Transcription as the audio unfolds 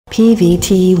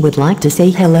PVT would like to say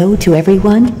hello to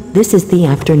everyone. This is the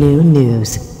afternoon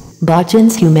news.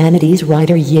 Bojun's humanities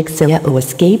writer Yixiao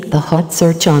escaped the hot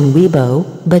search on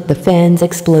Weibo, but the fans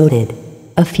exploded.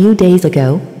 A few days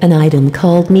ago, an item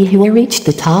called Mi Hua reached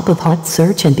the top of hot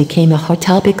search and became a hot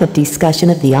topic of discussion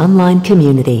of the online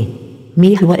community.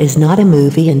 Mi Hua is not a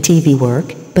movie and TV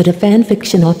work, but a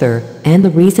fanfiction author, and the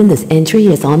reason this entry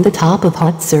is on the top of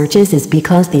hot searches is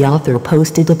because the author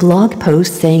posted a blog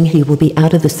post saying he will be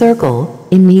out of the circle.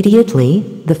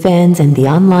 Immediately, the fans and the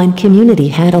online community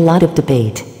had a lot of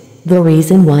debate. The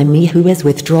reason why Mi Hua's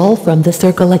withdrawal from the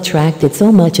circle attracted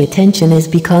so much attention is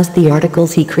because the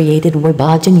articles he created were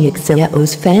Bojun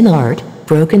Yixiao's fan art,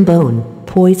 Broken Bone,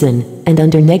 Poison, and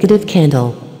Under Negative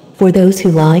Candle. For those who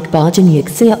like Bojun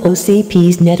Yixiao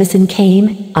CP's netizen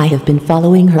came, I have been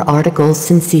following her articles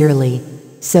sincerely.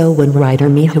 So when writer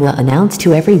Mi Hua announced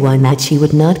to everyone that she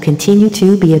would not continue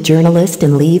to be a journalist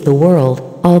and leave the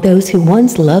world, all those who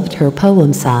once loved her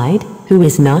poem sighed, who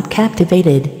is not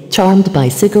captivated, charmed by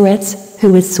cigarettes,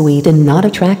 who is sweet and not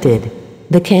attracted.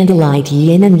 The candlelight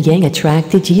yin and yang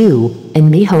attracted you,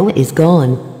 and Mi Hua is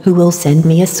gone, who will send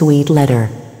me a sweet letter.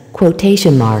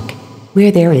 Quotation mark.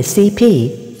 Where there is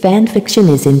CP, fanfiction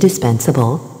is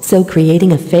indispensable, so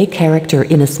creating a fake character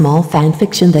in a small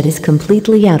fanfiction that is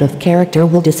completely out of character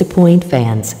will disappoint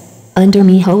fans. Under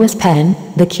Mi Hua's pen,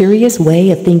 the curious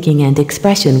way of thinking and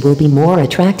expression will be more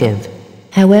attractive.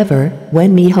 However,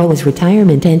 when Mi Hua's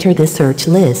retirement entered the search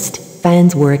list,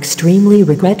 fans were extremely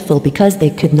regretful because they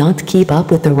could not keep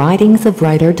up with the writings of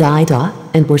writer Dida,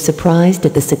 and were surprised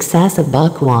at the success of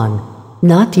Bojun.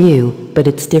 Not you, but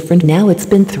it's different now. It's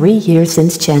been 3 years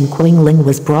since Chen Qingling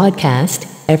was broadcast.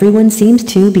 Everyone seems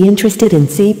to be interested in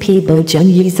CP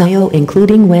Bojun Yixiao,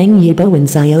 including Wang Yibo and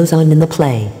Xiaozan in the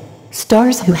play.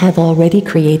 Stars who have already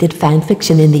created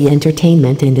fanfiction in the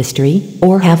entertainment industry,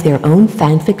 or have their own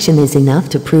fanfiction, is enough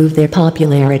to prove their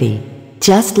popularity.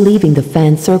 Just leaving the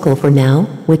fan circle for now,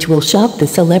 which will shock the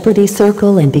celebrity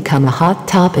circle and become a hot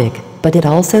topic, but it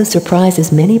also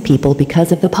surprises many people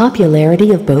because of the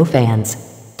popularity of both fans,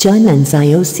 Jun and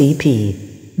Xiao CP.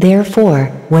 Therefore,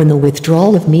 when the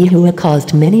withdrawal of Mi Hua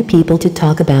caused many people to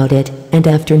talk about it, and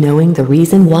after knowing the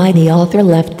reason why the author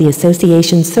left the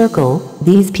association circle,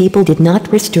 these people did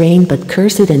not restrain but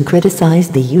cursed and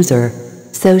criticized the user.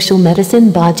 Social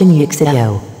medicine Bojun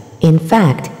Yixiao. In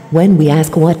fact, when we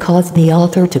ask what caused the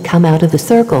author to come out of the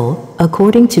circle,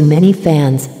 according to many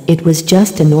fans, it was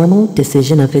just a normal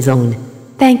decision of his own.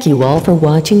 Thank you all for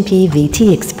watching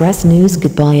PVT Express News.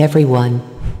 Goodbye everyone.